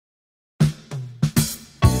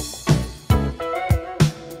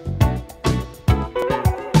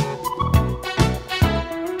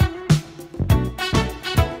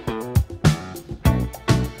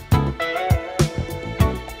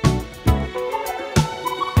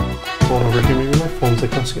phone over here. Maybe my phone's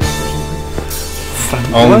like messing up or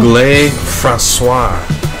something. Anglais Francois.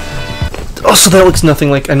 Oh, so that looks nothing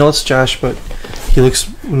like... I know it's Josh, but he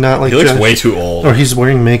looks not like Josh. He looks way too old. Or he's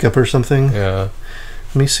wearing makeup or something. Yeah.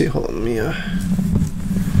 Let me see. Hold on. Let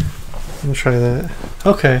me try that.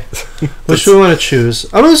 Okay. Which do we want to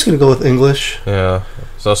choose? I'm just going to go with English. Yeah.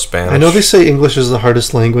 So Spanish. I know they say English is the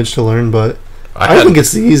hardest language to learn, but I think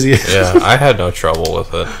it's the easiest. Yeah, I had no trouble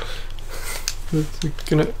with it. What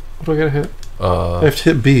do I gotta hit? I have to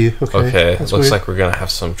hit B. Okay. Looks like we're going to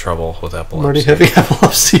have some trouble with epilepsy. I'm already having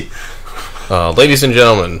epilepsy. Ladies and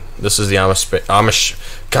gentlemen, this is the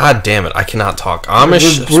Amish... God damn it, I cannot talk.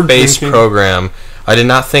 Amish We're Space drinking. Program. I did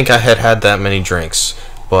not think I had that many drinks,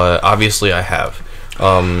 but obviously I have.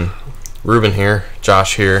 Ruben here,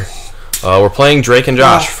 Josh here. We're playing Drake and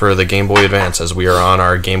Josh for the Game Boy Advance, as we are on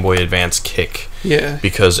our Game Boy Advance kick. Yeah.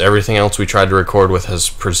 Because everything else we tried to record with has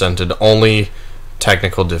presented only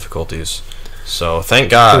technical difficulties. So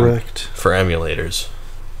thank God for emulators.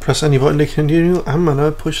 Press any button to continue. I'm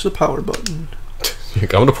gonna push the power button. I'm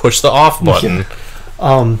gonna push the off button.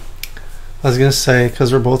 Yeah. I was gonna say,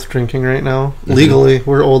 because we're both drinking right now, legally,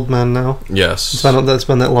 we're old men now. Yes. That's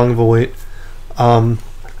been that long of a wait. I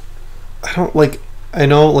don't like. I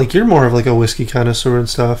know, like, you're more of like a whiskey connoisseur and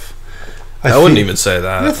stuff. I wouldn't even say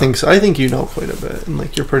that. I think so. I think you know quite a bit, and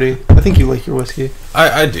like you're pretty. I think you like your whiskey.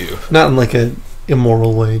 I do. Not in like a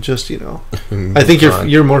immoral way, just I think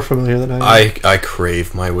you're more familiar than I am. I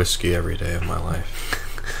crave my whiskey every day of my life.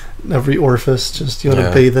 Every orifice, just you want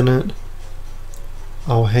to bathe in it.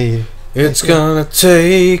 Oh hey. It's gonna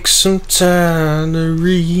take some time to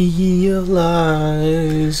realize.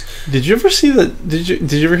 Did you ever see that? Did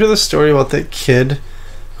you ever hear the story about that kid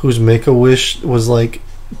whose Make-A-Wish was like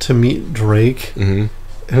to meet Drake? Mm-hmm.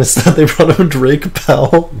 And instead they brought him Drake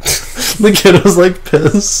Bell. The kid was like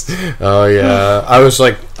pissed. Oh yeah, I was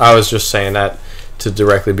just saying that to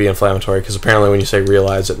directly be inflammatory because apparently when you say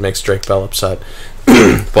realize it makes Drake Bell upset.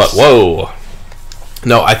 But whoa,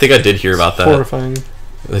 no, I think I did hear about that. Horrifying.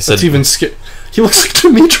 They said it's even scary. He looks like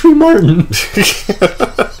Dimitri Martin.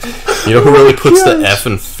 You know who really puts the F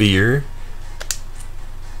in fear?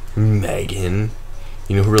 Megan.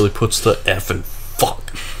 You know who really puts the F in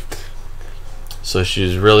fuck? So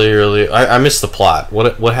she's really I missed the plot.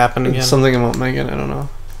 What happened again? Something about Megan, I don't know.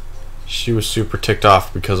 She was super ticked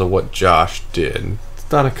off because of what Josh did.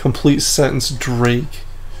 It's not a complete sentence, Drake.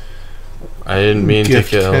 I didn't mean to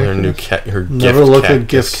kill her new her Never gift look cactus. a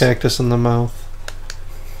gift cactus in the mouth.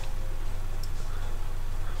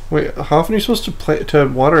 Wait, how often are you supposed to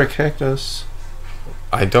water a cactus?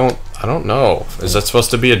 I don't know. Is that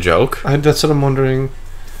supposed to be a joke? That's what I'm wondering.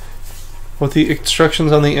 What the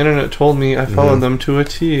instructions on the internet told me, I followed them to a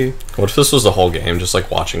T. What if this was the whole game, just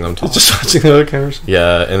like watching them talk? Just watching the other cameras.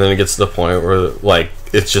 Yeah, and then it gets to the point where like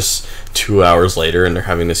it's just 2 hours later and they're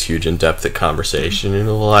having this huge in-depth conversation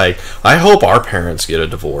and like, I hope our parents get a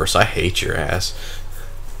divorce. I hate your ass.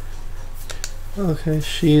 Okay,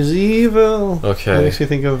 she's evil. Okay. That makes me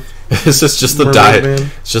think of... This is just the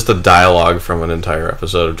It's just the dialogue from an entire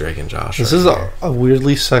episode of Drake and Josh. This is a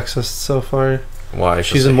weirdly sexist so far. Why?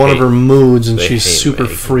 She's in one of her moods and she's super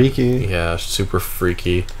freaky. Yeah, super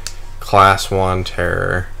freaky. Class 1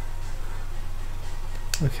 terror.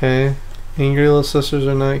 Okay. Angry little sisters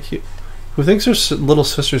are not cute. Who thinks their little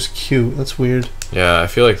sister's cute? That's weird. Yeah, I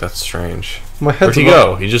feel like that's strange. My head's Where'd he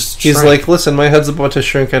go? He's shrank. Like, listen, my head's about to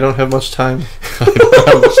shrink. I don't have much time. I don't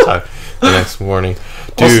have much time. The next morning.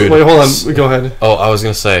 Dude. Also, wait, hold on. Go ahead. Oh, I was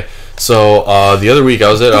going to say. So, the other week I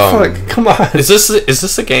was at... Fuck, come on. Is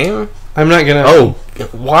this a game? I'm not gonna... Oh,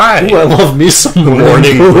 why? Ooh, I love me some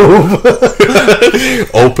morning Boob.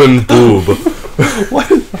 Open Boob. What?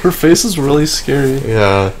 Her face is really scary.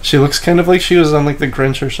 Yeah. She looks kind of like she was on like the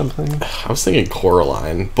Grinch or something. I was thinking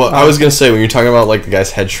Coraline. But I was going to say, when you're talking about like the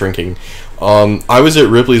guy's head shrinking, I was at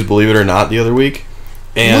Ripley's Believe It or Not the other week,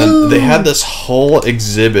 and they had this whole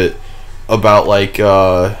exhibit about like,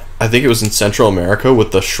 I think it was in Central America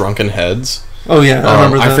with the shrunken heads. Oh yeah, I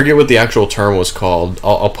remember that. I forget what the actual term was called.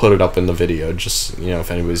 I'll put it up in the video, just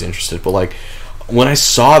if anybody's interested. But like, when I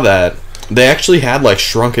saw that, they actually had like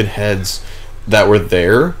shrunken heads that were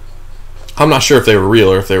there. I'm not sure if they were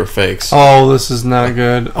real or if they were fakes. Oh, this is not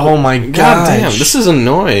good. Oh my god, damn, this is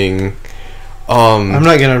annoying. I'm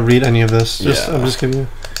not gonna read any of this. I'm just giving you.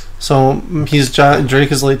 So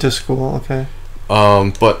Drake is late to school. Okay.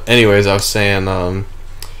 But anyways, I was saying,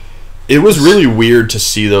 it was really weird to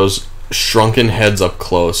see those shrunken heads up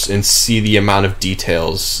close and see the amount of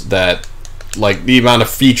details that, like, the amount of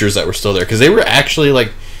features that were still there, because they were actually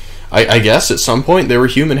like, I guess at some point they were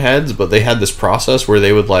human heads, but they had this process where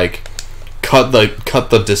they would like cut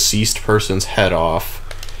the deceased person's head off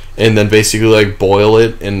and then basically like boil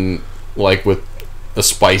it and like with the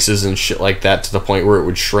spices and shit like that to the point where it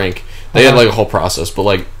would shrink. They had like a whole process, but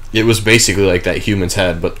like it was basically like that human's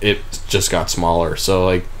head, but it just got smaller. So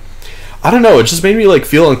like I don't know, it just made me like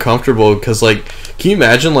feel uncomfortable because like can you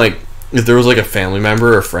imagine like if there was like a family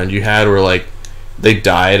member or a friend you had where like they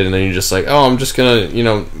died and then you're just like, oh, I'm just gonna, you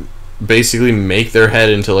know, basically make their head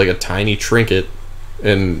into like a tiny trinket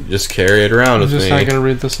and just carry it around with me. I'm just not gonna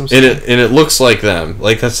read this. And it looks like them.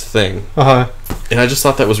 Like that's the thing. And I just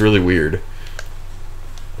thought that was really weird.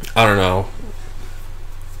 I don't know.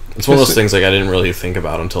 It's one of those things like I didn't really think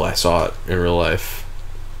about until I saw it in real life.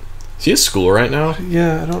 Is he at school right now?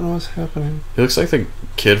 Yeah, I don't know what's happening. He looks like the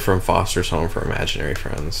kid from Foster's Home for Imaginary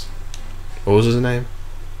Friends. What was his name?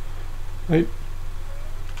 What?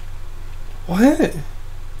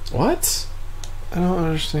 What? I don't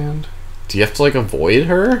understand. Do you have to like avoid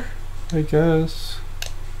her? I guess.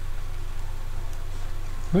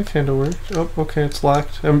 That kind of worked. Oh, okay, it's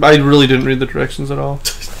locked. I really didn't read the directions at all.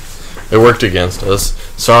 It worked against us.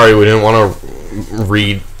 Sorry, we didn't want to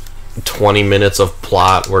read 20 minutes of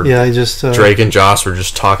plot where Drake and Joss were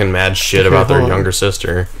just talking mad shit about their younger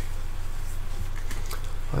sister.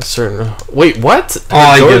 Wait, what? Oh,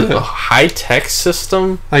 I get it. A high-tech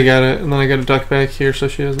system? I got it, and then I got to duck back here so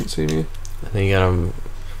she doesn't see me. And then you gotta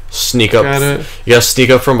sneak up. Got it. You gotta sneak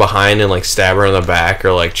up from behind and like stab her in the back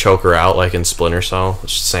or like choke her out like in Splinter Cell.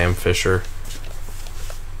 It's Sam Fisher.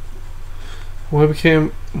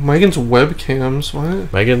 Webcam. Megan's webcams.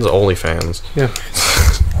 What? Megan's OnlyFans. Yeah.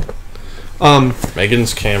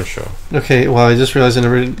 Megan's Cam Show. Okay, well, I just realized I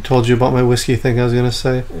never told you about my whiskey thing I was going to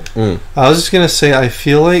say. I was just going to say, I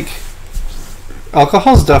feel like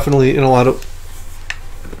alcohol's definitely in a lot of...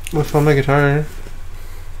 I found my guitar.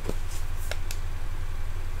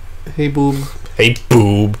 Hey, Boob. Hey,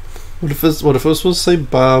 Boob. What if it was supposed to say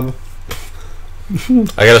Bob?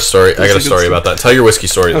 I got a story. I got a story about that. Tell your whiskey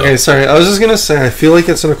story, though. Okay, sorry. I was just going to say, I feel like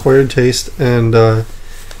it's an acquired taste, and...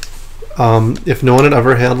 if no one had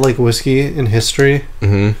ever had like whiskey in history,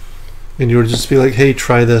 and you would just be like, "Hey,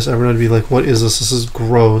 try this," everyone would be like, "What is this? This is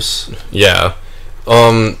gross." Yeah.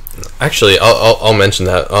 Actually, I'll mention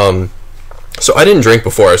that. So I didn't drink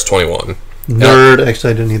before I was 21. Nerd.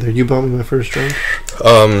 Actually, I didn't either. You bought me my first drink.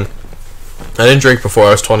 I didn't drink before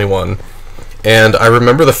I was 21, and I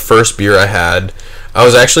remember the first beer I had. I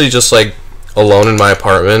was actually just like alone in my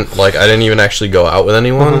apartment. Like I didn't even actually go out with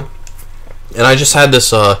anyone, and I just had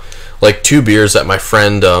this like 2 beers that my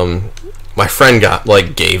friend got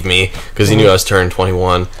like gave me because he knew I was turning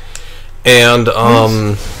 21, and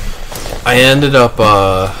I ended up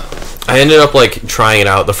like trying it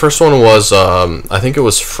out. The first one was I think it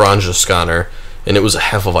was Franziskaner, and it was a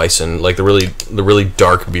Hefeweizen, like the really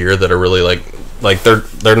dark beer that are really like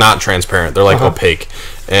they're not transparent, they're like opaque,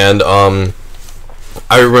 and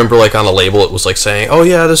I remember like on a label it was like saying, oh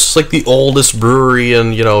yeah, this is like the oldest brewery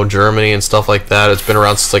in, you know, Germany and stuff like that. It's been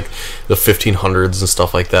around since like the 1500s and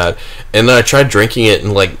stuff like that. And then I tried drinking it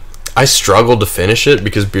and like I struggled to finish it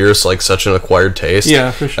because beer is like such an acquired taste.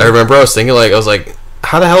 Yeah, for sure. I remember I was thinking like,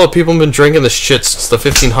 how the hell have people been drinking this shit since the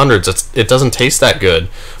 1500s? It doesn't taste that good.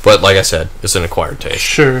 But like I said, it's an acquired taste.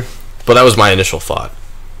 Sure. But that was my initial thought.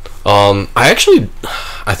 I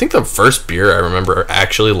think the first beer I remember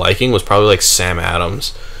actually liking was probably like Sam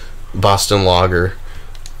Adams Boston Lager.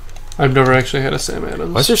 I've never actually had a Sam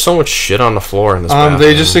Adams. Why is there so much shit on the floor in this bathroom?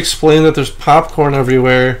 They just explain that there's popcorn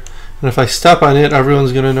everywhere, and if I step on it,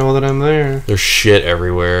 everyone's gonna know that I'm there. There's shit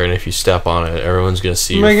everywhere, and if you step on it, everyone's gonna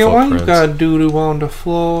see Megan, your footprints. why you got doo-doo on the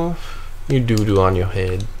floor? You doo-doo on your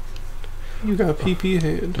head. You got pee-pee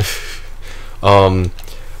head.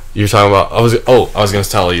 You're talking about. I was gonna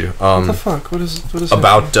tell you. What the fuck? What is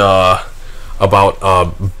about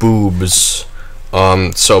boobs.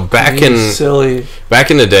 So back in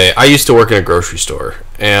the day, I used to work in a grocery store,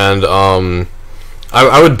 and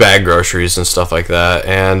I would bag groceries and stuff like that.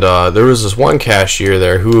 And there was this one cashier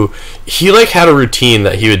there who he like had a routine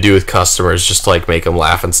that he would do with customers, just to, like make them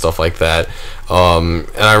laugh and stuff like that. And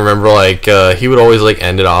I remember like he would always like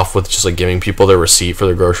end it off with just like giving people their receipt for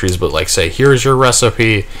their groceries, but like say, "Here's your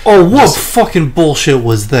recipe." Oh, what fucking bullshit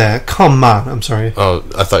was that? Come on, I'm sorry. Oh,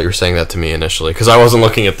 I thought you were saying that to me initially because I wasn't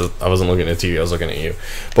looking at TV. I was looking at you.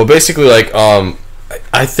 But basically, like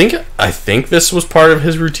I think this was part of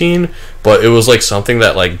his routine, but it was like something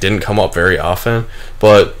that like didn't come up very often.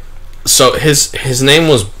 But so his name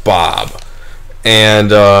was Bob.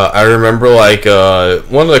 And I remember like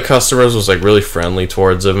one of the customers was like really friendly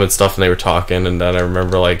towards him and stuff, and they were talking, and then I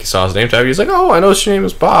remember like he saw his name tag. He's like, "Oh, I know your name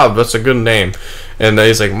is Bob. That's a good name." And then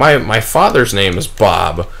he's like, "My father's name is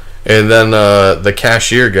Bob." And then the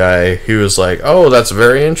cashier guy, he was like, "Oh, that's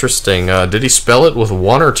very interesting. Did he spell it with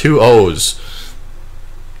 1 or 2 O's?"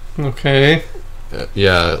 Okay.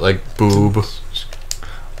 Yeah, like boob.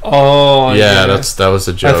 Oh yeah, that was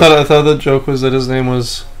a joke. I thought the joke was that his name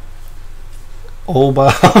was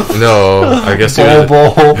Oba. No, I guess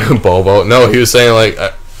Bobo. Bobo. No, he was saying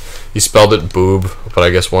like he spelled it boob, but I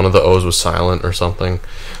guess one of the O's was silent or something.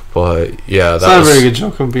 But yeah, It's not a very good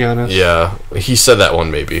joke, to be honest. Yeah, he said that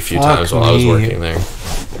one maybe a few times while I was working there.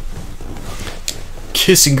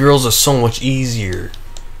 Kissing girls are so much easier.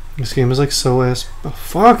 This game is like so ass. Oh,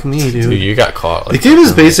 fuck me, dude. Dude, you got caught. The game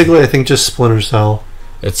is basically, I think, just Splinter Cell.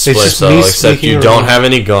 It's Splinter Cell, except you don't have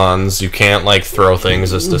any guns. You can't like throw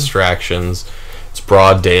things as distractions. It's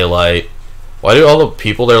broad daylight. Why do all the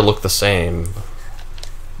people there look the same?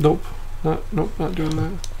 Nope, not doing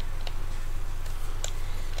that.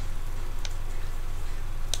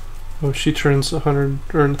 Oh, she turns 100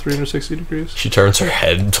 or 360 degrees. She turns her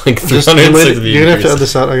head like 360 degrees. You're gonna have to add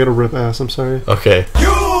this out. I gotta rip ass. I'm sorry. Okay.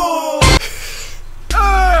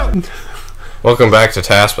 Welcome back to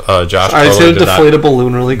TASP. Josh. I said deflate a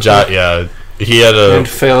balloon really quick. Yeah, he had a. And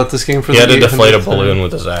fail at this game for. He had to deflate a balloon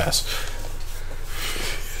with his ass.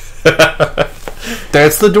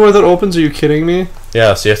 That's the door that opens. Are you kidding me?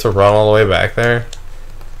 Yeah. So you have to run all the way back there.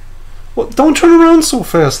 Well, don't turn around so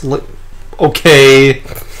fast. Okay.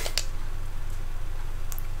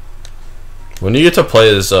 When do you get to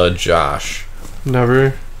play as Josh?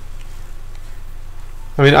 Never.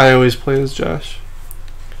 I mean, I always play as Josh.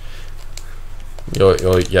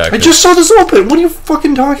 Yeah. I just saw this open. What are you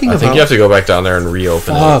fucking talking about? I think you have to go back down there and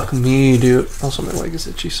reopen it. Fuck me, dude. Also, my leg is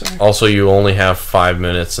itchy, sorry. Also, you only have 5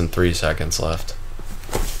 minutes and 3 seconds left.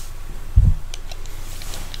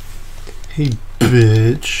 Hey,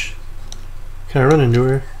 bitch. Can I run into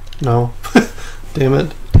her? No. Damn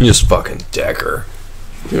it. You just fucking deck her.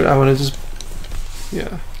 Dude, I want to just...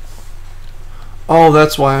 Yeah. Oh,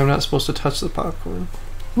 that's why I'm not supposed to touch the popcorn.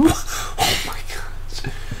 Oh my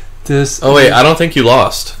god. This... Oh wait, I don't think you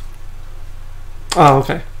lost. Oh,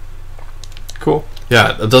 okay. Cool.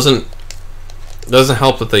 Yeah, it doesn't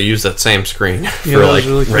help that they use that same screen for like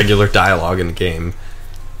really cool. Regular dialogue in the game.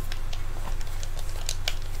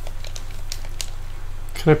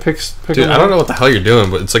 Can I pick Dude, I don't know what the hell you're doing,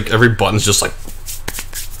 but it's like every button's just like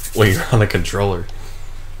when you're on a controller.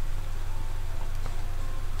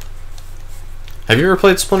 Have you ever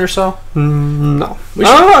played Splinter Cell? No.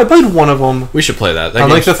 I played one of them. We should play that. I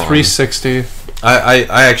like the 360. I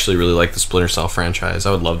actually really like the Splinter Cell franchise.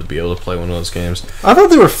 I would love to be able to play one of those games. I thought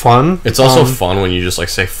they were fun. It's also fun when you just like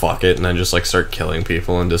say fuck it and then just like start killing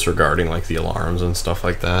people and disregarding like the alarms and stuff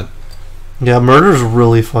like that. Yeah, murder's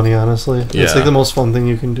really funny, honestly. Yeah. It's like the most fun thing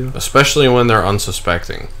you can do. Especially when they're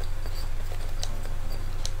unsuspecting.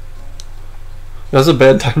 That was a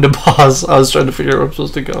bad time to pause. I was trying to figure out where I'm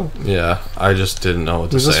supposed to go. Yeah, I just didn't know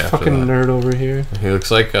what to say. There's this fucking nerd over here. He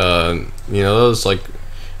looks like, you know those, like,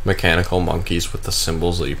 mechanical monkeys with the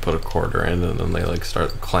symbols that you put a quarter in and then they, like,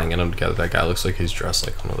 start clanging them together? That guy looks like he's dressed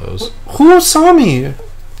like one of those. Who saw me?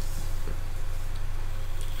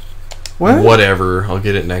 What? Whatever. I'll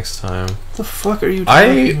get it next time. What the fuck are you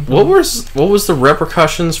talking about? What was the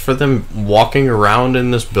repercussions for them walking around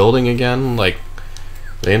in this building again? Like,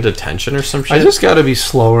 they in detention or some shit? I just gotta be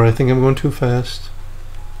slower. I think I'm going too fast.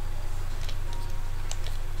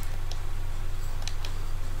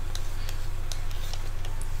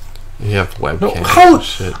 You have webcam. No, how?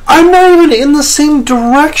 Shit. I'm not even in the same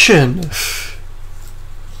direction.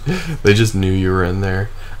 They just knew you were in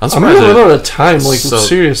there. I'm running out of time. Like, so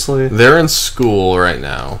seriously. They're in school right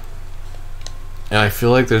now. And I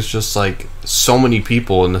feel like there's just, like, so many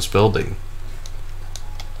people in this building.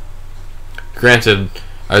 Granted,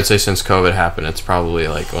 I would say since COVID happened, it's probably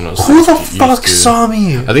like one of those things. Who the fuck saw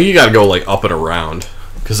me? I think you gotta go like up and around.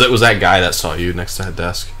 Because it was that guy that saw you next to that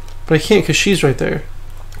desk. But I can't because she's right there.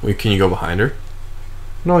 Wait, can you go behind her?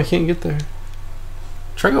 No, I can't get there.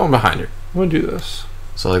 Try going behind her. I'm gonna do this.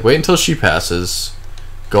 So like wait until she passes.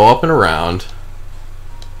 Go up and around.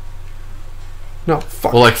 No,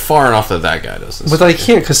 fuck. Well, like far enough that that guy doesn't. But I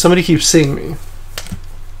can't because somebody keeps seeing me.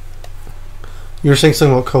 You were saying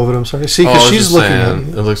something about COVID, I'm sorry. See, because she's looking at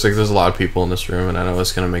me. It looks like there's a lot of people in this room, and I know I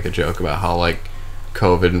was going to make a joke about how, like,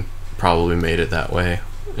 COVID probably made it that way.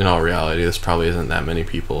 In all reality, this probably isn't that many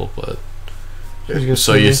people, but I'm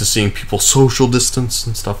so used to seeing people social distance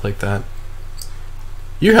and stuff like that.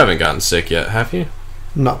 You haven't gotten sick yet, have you?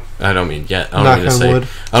 No. I don't mean yet. I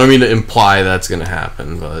don't mean to imply that's going to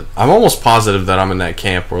happen, but I'm almost positive that I'm in that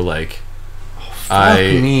camp where, like,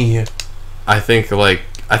 I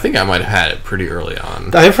think I might have had it pretty early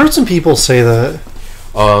on. I've heard some people say that.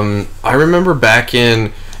 I remember back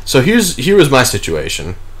in So here was my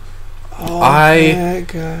situation. Oh, that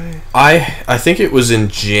guy. I think it was in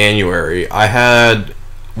January. I had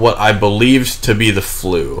what I believed to be the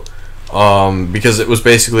flu, because it was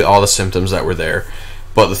basically all the symptoms that were there.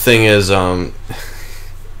 But the thing is, yeah,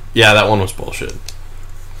 that one was bullshit.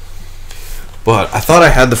 But I thought I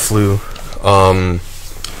had the flu.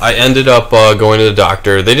 I ended up going to the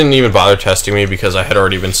doctor. They didn't even bother testing me because I had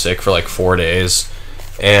already been sick for like 4 days,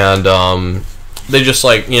 and they just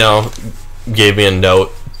gave me a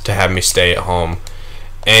note to have me stay at home.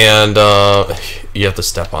 And you have to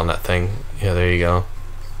step on that thing. Yeah, there you go.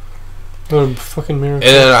 What a fucking miracle.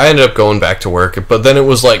 And then I ended up going back to work, but then it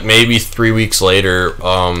was like maybe 3 weeks later,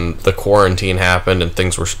 the quarantine happened and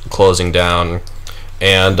things were closing down,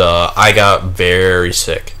 and I got very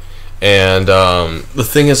sick. And the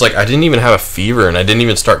thing is, like, I didn't even have a fever and I didn't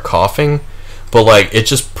even start coughing, but like it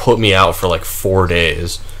just put me out for like 4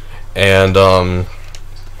 days. And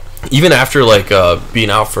even after like being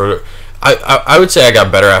out for, I would say I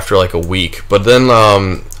got better after like a week, but then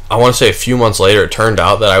I want to say a few months later, it turned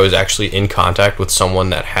out that I was actually in contact with someone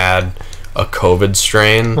that had a COVID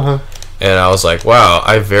strain. And I was like, wow,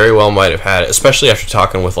 I very well might have had it, especially after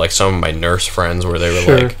talking with like some of my nurse friends where they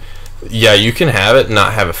were like, yeah, you can have it and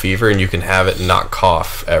not have a fever, and you can have it and not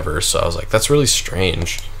cough ever. So I was like, that's really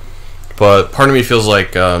strange. But part of me feels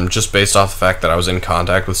like, just based off the fact that I was in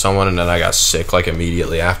contact with someone and then I got sick like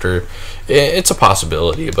immediately after, it's a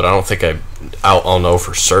possibility, but I don't think I'll know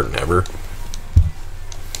for certain ever.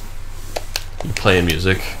 You playing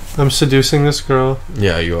music? I'm seducing this girl.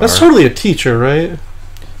 Yeah, you are. That's totally a teacher, right?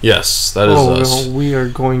 Yes, that is us. No, we are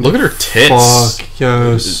going Look at her tits. Fuck,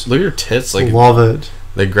 yes. Look at her tits. Like, love it.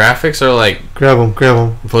 The graphics are like... Grab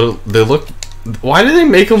them. But they look... Why do they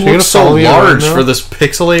make them look so large for this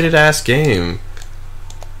pixelated-ass game?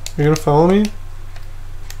 You're gonna follow me?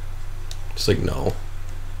 Just like, no.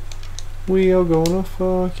 We are gonna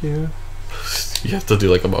fuck you. You have to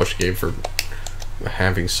do like a motion game for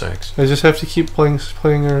having sex. I just have to keep playing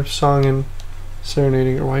her song and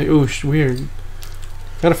serenading her. Why? Ooh, weird.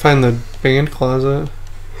 Gotta find the band closet.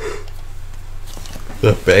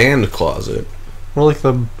 The band closet? More like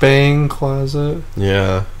the bang closet.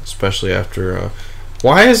 Yeah, especially after...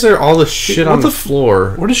 why is there all this shit on the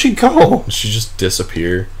floor? Where did she go? She just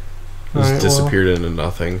disappeared. Just disappeared into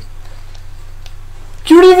nothing.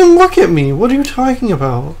 You didn't even look at me. What are you talking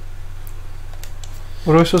about?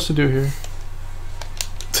 What am I supposed to do here?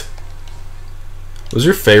 What was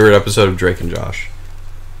your favorite episode of Drake and Josh?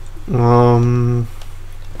 Gosh,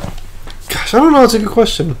 I don't know. That's a good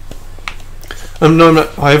question. No, I'm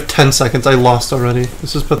not. I have 10 seconds. I lost already.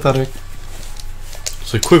 This is pathetic.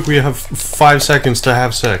 It's like, quick, we have 5 seconds to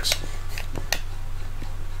have sex.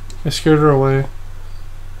 I scared her away.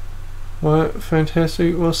 What?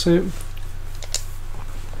 Fantastic. We'll see. You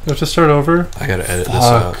have to start over? I gotta edit this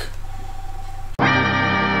out.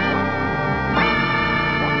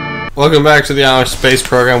 Welcome back to the Amish Space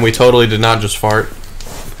Program. We totally did not just fart.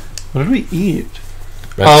 What did we eat?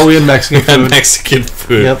 We had Mexican food. Mexican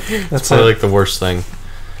food. Yep. That's probably like the worst thing.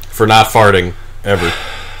 For not farting, ever.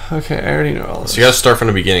 Okay, I already know all this. So you gotta start from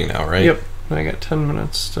the beginning now, right? Yep. I got 10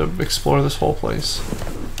 minutes to explore this whole place.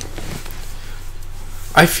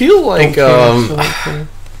 I feel like,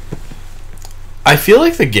 I feel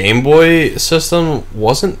like the Game Boy system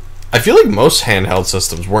wasn't... I feel like most handheld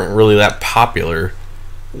systems weren't really that popular,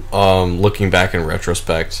 looking back in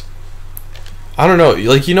retrospect. I don't know,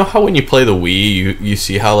 like, you know how when you play the Wii, you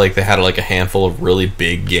see how, like, they had, like, a handful of really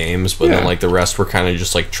big games, but then, like, the rest were kind of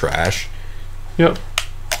just, like, trash? Yep.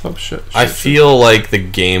 Oh, shit. I feel like the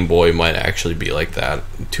Game Boy might actually be like that,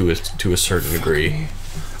 to a certain degree.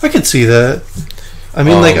 I could see that. I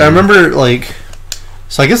mean, like, I remember, like...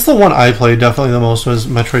 So I guess the one I played definitely the most was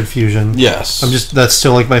Metroid Fusion. Yes. That's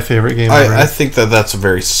still, like, my favorite game ever. I think that's a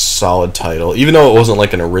very solid title. Even though it wasn't,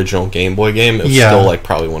 like, an original Game Boy game, it was still, like,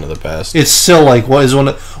 probably one of the best. It's still, like, what is one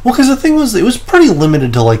of... Well, because the thing was, it was pretty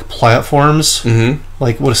limited to, like, platforms. Mm-hmm.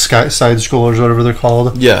 Like, what side-scrollers, whatever they're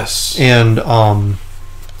called. Yes. And,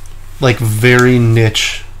 like, very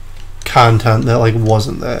niche content that, like,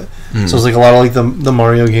 wasn't that. So it was like a lot of like the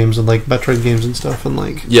Mario games and like Metroid games and stuff, and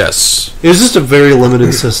like yes, it was just a very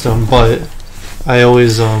limited system. But I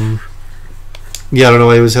always I don't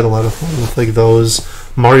know, I always had a lot of fun with like those.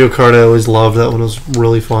 Mario Kart I always loved. That one was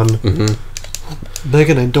really fun. Mm-hmm.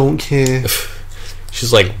 Megan, I don't care.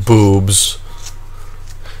 She's like boobs.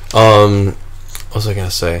 What was I gonna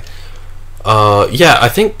say? Yeah, I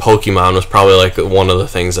think Pokemon was probably like one of the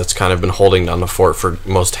things that's kind of been holding down the fort for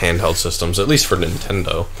most handheld systems, at least for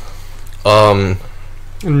Nintendo.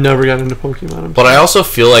 Never got into Pokemon. But I also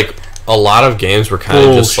feel like a lot of games were kind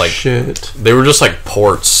of just like shit. They were just like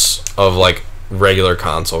ports of like regular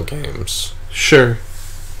console games. Sure,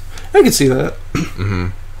 I can see that.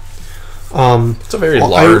 It's a very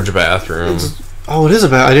large bathroom. It is a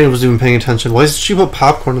bad. I didn't was even paying attention. Why did she put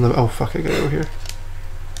popcorn in the? Oh fuck! I got over here.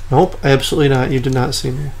 Nope, absolutely not. You did not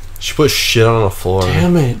see me. She put shit on the floor.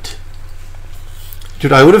 Damn it,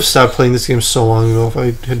 dude! I would have stopped playing this game so long ago if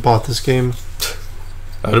I had bought this game.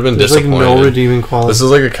 I would have been There's disappointed. Like no redeeming quality. This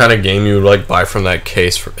is like a kind of game you would like buy from that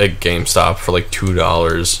case at GameStop for like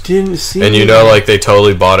 $2. Didn't see. And you know, like they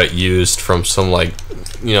totally bought it used from some like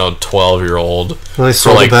 12-year-old for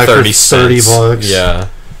like $30 $30. Yeah.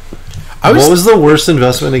 What was the worst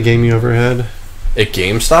investment in a game you ever had? At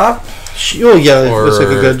GameStop? Oh yeah, it was like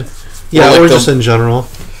a good. Yeah, or just in general.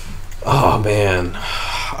 Oh man,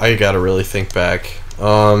 I gotta really think back.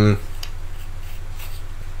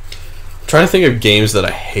 Trying to think of games that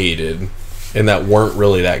I hated and that weren't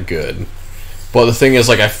really that good. But the thing is,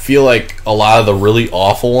 like, I feel like a lot of the really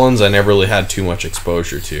awful ones I never really had too much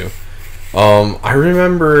exposure to. I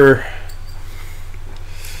remember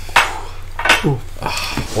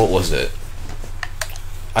what was it?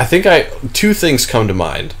 I think two things come to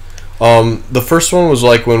mind. The first one was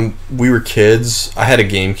like when we were kids, I had a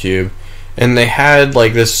GameCube and they had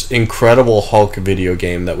like this incredible Hulk video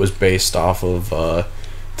game that was based off of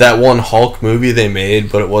that one Hulk movie they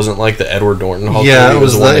made, but it wasn't like the Edward Norton Hulk movie. Yeah, it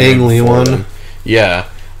was the Ang Lee one. Yeah.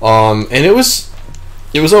 And it was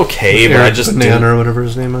okay, but I just didn't, or whatever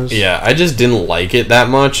his name is. Yeah, I just didn't like it that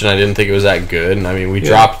much, and I didn't think it was that good. And I mean, we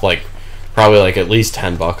dropped like probably like at least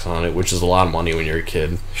 $10 on it, which is a lot of money when you're a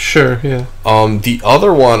kid. Sure, yeah. The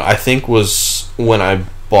other one I think was when I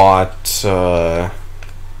bought. I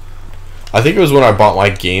think it was when I bought my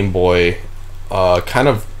Game Boy, kind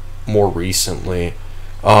of more recently.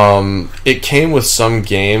 It came with some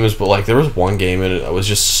games, but like there was one game in it that was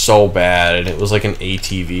just so bad, and it was like an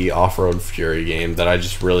ATV Off-Road Fury game that I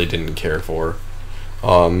just really didn't care for.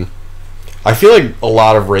 I feel like a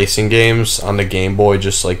lot of racing games on the Game Boy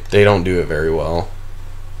just like they don't do it very well.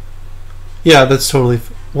 Yeah, that's totally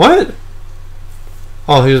what?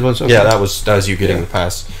 Oh, here's a bunch of that was you getting the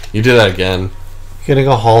pass. You did that again. Getting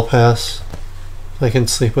a hall pass. I can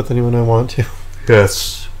sleep with anyone I want to.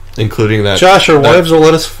 Yes. Including that Josh, our wives will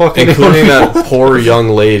let us fuck including that poor young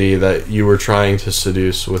lady that you were trying to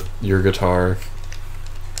seduce with your guitar.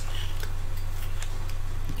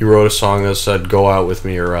 You wrote a song that said, "Go out with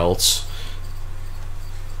me or else."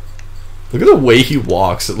 Look at the way he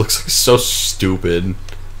walks. It looks like so stupid.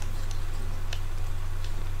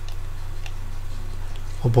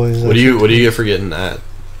 Oh boy, is that what do you get for getting that?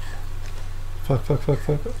 Fuck.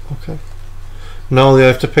 Okay. No, I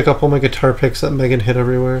have to pick up all my guitar picks that Megan hid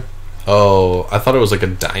everywhere. Oh, I thought it was like a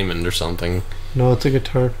diamond or something. No, it's a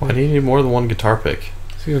guitar pick. Why do you need more than one guitar pick?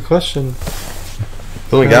 It's a good question.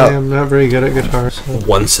 I'm not very good at guitar. So.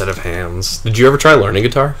 One set of hands. Did you ever try learning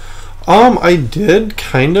guitar? I did,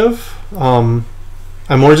 kind of.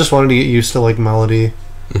 I more just wanted to get used to like melody.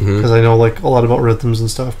 Because I know like a lot about rhythms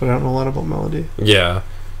and stuff, but I don't know a lot about melody. Yeah.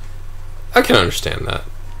 I can understand that.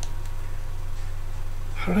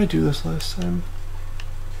 How did I do this last time?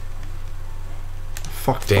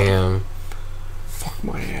 Fuck. Damn. Fuck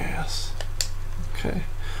my ass. Okay.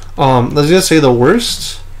 I was gonna say the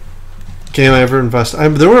worst game I ever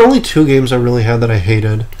invested. There were only two games I really had that I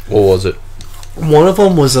hated. What was it? One of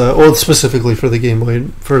them was specifically for the Game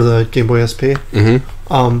Boy SP.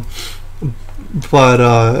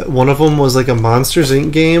 But one of them was like a Monsters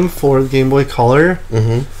Inc. game for the Game Boy Color.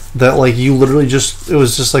 That like you literally it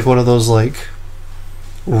was just like one of those like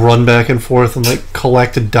run back and forth and like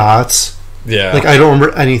collect dots. Yeah. Like I don't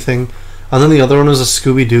remember anything. And then the other one was a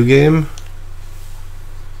Scooby-Doo game.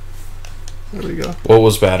 There we go. What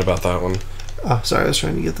was bad about that one? Oh, sorry, I was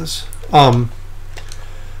trying to get this. The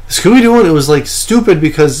Scooby-Doo one, it was like stupid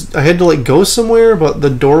because I had to like go somewhere, but the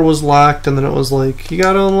door was locked, and then it was like you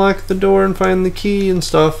gotta unlock the door and find the key and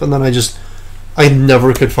stuff, and then I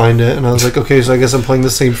never could find it, and I was like, okay, so I guess I'm playing the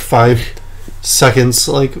same 5 seconds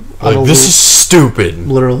like this is stupid.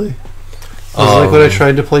 Literally. It was like when I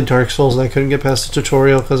tried to play Dark Souls and I couldn't get past the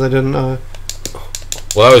tutorial because I didn't. Well,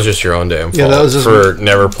 that was just your own damn fault. Yeah, that was just for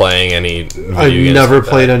never playing any. I never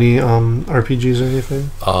played any RPGs or anything.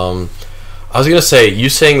 I was gonna say, you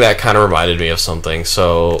saying that kind of reminded me of something.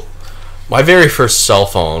 So, my very first cell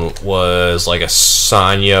phone was like a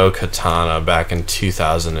Sanyo Katana back in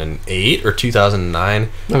 2008 or 2009.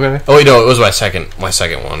 Okay. Oh wait, no, it was my second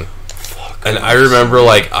one. And I remember,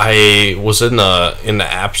 like, I was in the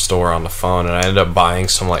App Store on the phone, and I ended up buying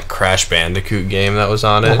some, like, Crash Bandicoot game that was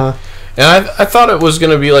on it. And I thought it was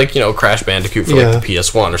going to be like, Crash Bandicoot for like the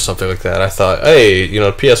PS1 or something like that. I thought, hey,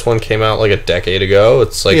 PS1 came out like a decade ago.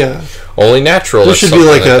 It's like only natural. There should be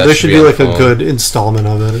like a good installment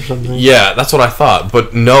of it or something. Yeah, that's what I thought.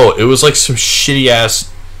 But no, it was like some shitty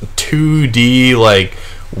ass 2D like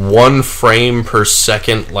 1 frame per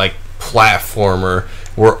second like platformer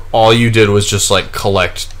where all you did was just like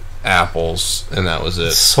collect apples and that was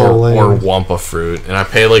it. Or Wumpa fruit. And I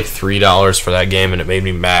paid like $3 for that game and it made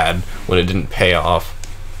me mad when it didn't pay off.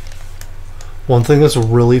 One thing that's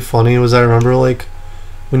really funny was I remember like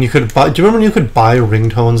when you could buy, do you remember when you could buy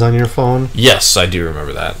ringtones on your phone? Yes, I do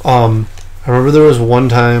remember that. I remember there was one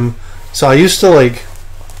time, so I used to like,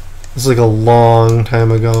 this is like a long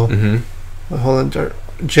time ago. Mm-hmm. Hold on,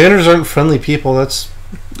 janitors aren't friendly people. That's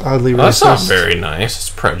oddly racist. That's not very nice. It's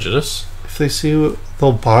prejudice. If they see you,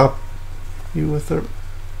 they'll bop you with their.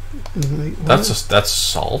 That's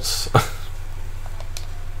assault.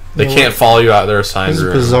 They can't follow you out their assigned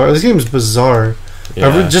room. Bizarre. This game's bizarre.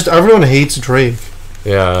 Yeah. Everyone hates Drake.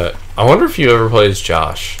 Yeah, I wonder if you ever played as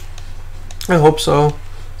Josh. I hope so.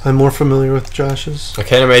 I'm more familiar with Josh's. I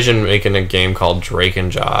can't imagine making a game called Drake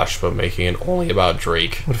and Josh, but making it only about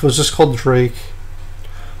Drake. What if it was just called Drake?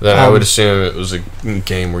 Then I would assume it was a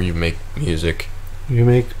game where you make music. You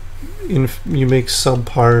make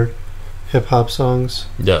subpar hip hop songs.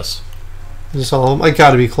 Yes. Is this all of them? I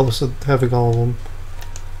gotta be close to having all of them.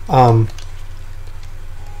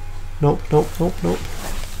 Nope.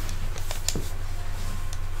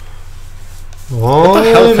 What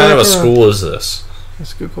the hell kind of a school is this?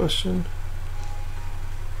 That's a good question.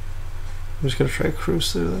 I'm just gonna try to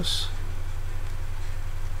cruise through this.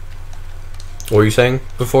 What were you saying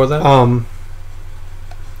before that?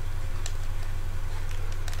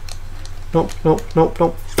 Nope.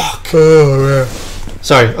 Fuck. Oh, yeah.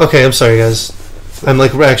 Sorry. Okay, I'm sorry, guys. I'm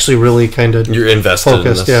like actually really kind of You're invested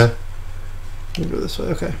focused. in this. Yeah. Go this way.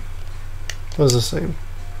 Okay. What was this saying?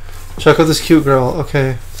 Check out this cute girl.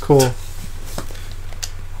 Okay. Cool.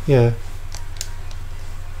 Yeah.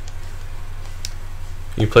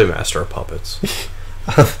 You play Master of Puppets.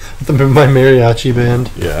 My mariachi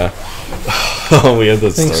band. Yeah. Oh, we had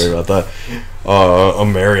that story about that. A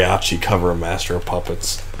mariachi cover of Master of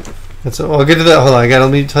Puppets. I'll get to that. Hold on.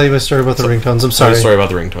 Let me tell you my story about the ringtones. I'm sorry. Sorry about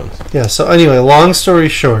the ringtones. Yeah, so anyway, long story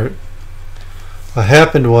short, what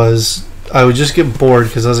happened was I would just get bored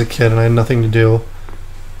because I was a kid and I had nothing to do,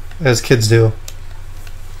 as kids do.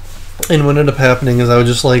 And what ended up happening is I would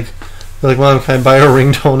just be like, Mom, can I buy a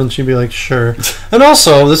ringtone? And she'd be like, sure. And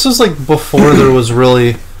also, this was like before there was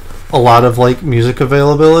really a lot of like music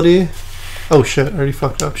availability. Oh shit, I already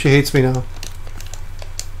fucked up. She hates me now.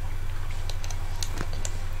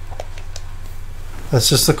 That's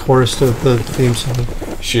just the chorus to the theme song.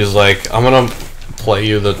 She's like, I'm gonna play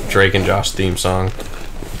you the Drake and Josh theme song,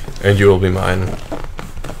 and you will be mine.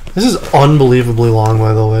 This is unbelievably long,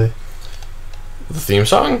 by the way. The theme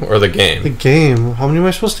song or the game? The game. How many am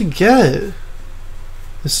I supposed to get?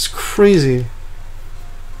 This is crazy.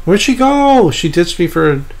 Where'd she go? She ditched me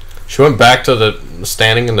for... She went back to the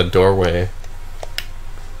standing in the doorway.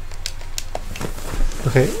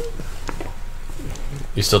 Okay.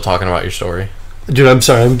 You still talking about your story? Dude, I'm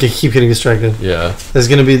sorry. I keep getting distracted. Yeah. This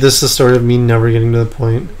is the story of me never getting to the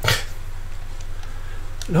point.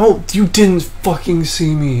 No, you didn't fucking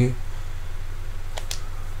see me.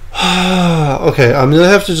 Okay, I'm gonna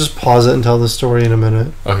have to just pause it and tell the story in a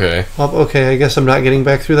minute. Okay. Okay, I guess I'm not getting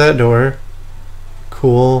back through that door.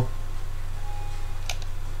 Cool.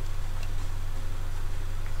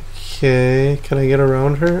 Okay, can I get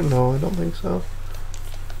around her? No, I don't think so.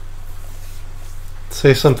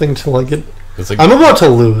 Say something till I get... I'm about to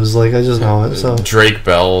lose, I just know it, so... Drake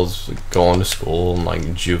Bell's going to school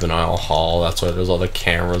in, juvenile hall. That's why there's all the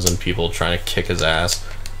cameras and people trying to kick his ass.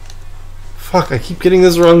 Fuck, I keep getting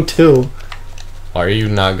this wrong, too. Why are you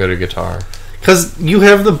not good at guitar? Because you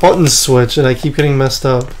have the button switch, and I keep getting messed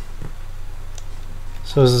up.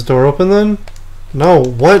 So is this door open, then? No,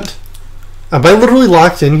 what? Am I literally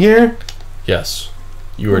locked in here? Yes.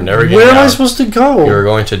 You are never getting Where am out. I supposed to go? You're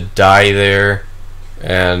going to die there,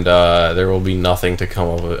 and there will be nothing to come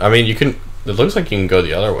up with. I mean, you can... It looks like you can go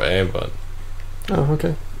the other way, but... Oh,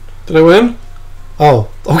 okay. Did I win?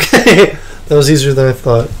 Oh, okay. That was easier than I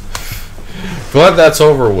thought. Glad that's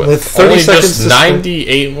over with. 30 Only seconds just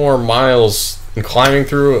 98 more miles and climbing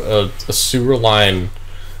through a sewer line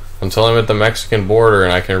until I'm at the Mexican border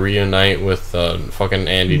and I can reunite with fucking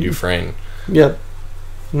Andy Dufresne. Yep.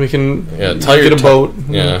 We can get a boat.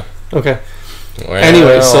 Yeah. Okay. Well,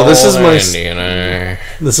 anyway, so this is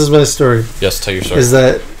my story. Yes, tell your story. Is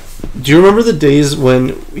that... Do you remember the days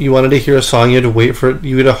when you wanted to hear a song, you had to wait for it,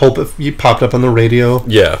 you had to hope it popped up on the radio?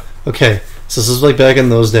 Yeah. Okay, so this is like back in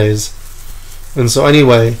those days. And so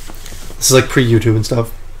anyway, this is like pre-YouTube and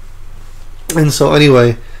stuff. And so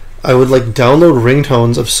anyway, I would like download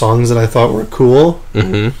ringtones of songs that I thought were cool.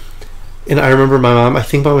 Mm-hmm. And I remember my mom, I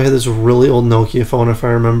think Mom had this really old Nokia phone, if I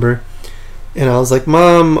remember. And I was like,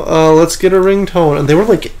 Mom, let's get a ringtone. And they would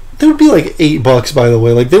be like $8, by the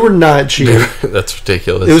way. Like, they were not cheap. That's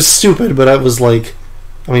ridiculous. It was stupid, but I was like,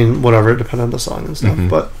 I mean, whatever, it depended on the song and stuff. Mm-hmm.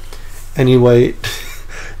 But anyway,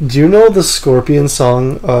 do you know the Scorpion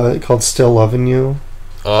song called Still Loving You?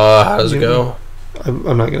 How does it go? I'm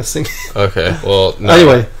not going to sing. Okay, well, no.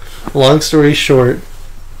 Anyway, long story short,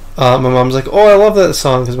 my mom's like, oh, I love that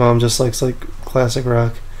song, because Mom just likes like classic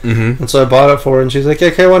rock. Mm-hmm. And so I bought it for her, and she's like,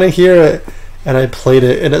 okay, I want to hear it. And I played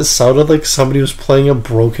it, and it sounded like somebody was playing a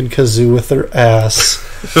broken kazoo with their ass.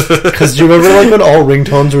 Because do you remember like when all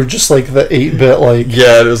ringtones were just like the 8-bit like...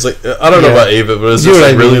 Yeah, it was like, I don't know about 8-bit, but it was just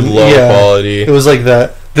like really low quality. It was like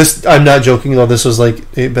that. This, I'm not joking though, this was like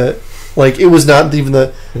 8-bit. Like, it was not even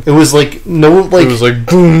the... It was like, no, like... It was like...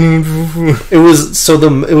 It was, so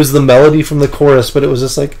it was the melody from the chorus, but it was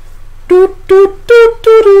just like... Doo, doo, doo,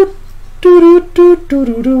 doo, doo.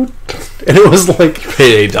 And it was like,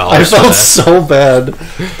 paid $8. I felt so bad,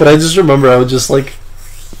 but I just remember I would just like,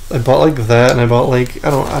 I bought like that, and I bought like,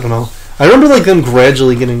 I don't know. I remember like them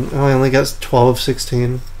gradually getting. Oh, I only got 12 of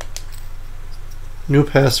 16. New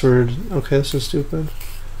password. Okay, this is stupid.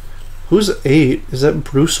 Who's 8? Is that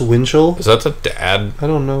Bruce Winchell? Is that the dad? I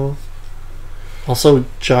don't know. Also,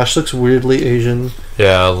 Josh looks weirdly Asian.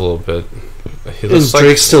 Yeah, a little bit. He looks and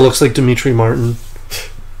Drake still looks like Dimitri Martin.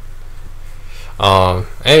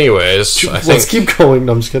 Anyways, let's keep going.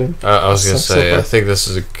 No, I'm just kidding. I was gonna say, I think this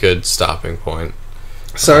is a good stopping point.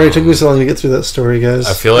 Sorry it took me so long to get through that story, guys.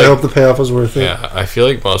 I hope the payoff was worth it. Yeah, I feel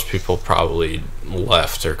like most people probably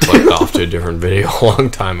left or clicked off to a different video a long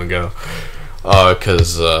time ago.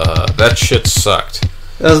 Because that shit sucked.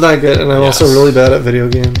 That was not good, and I'm also really bad at video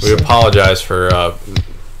games. We apologize for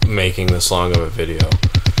making this long of a video.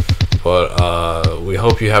 But we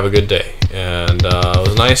hope you have a good day. And it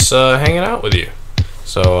was nice hanging out with you.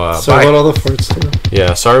 So, sorry bye. about all the farts, too.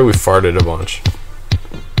 Yeah, sorry we farted a bunch.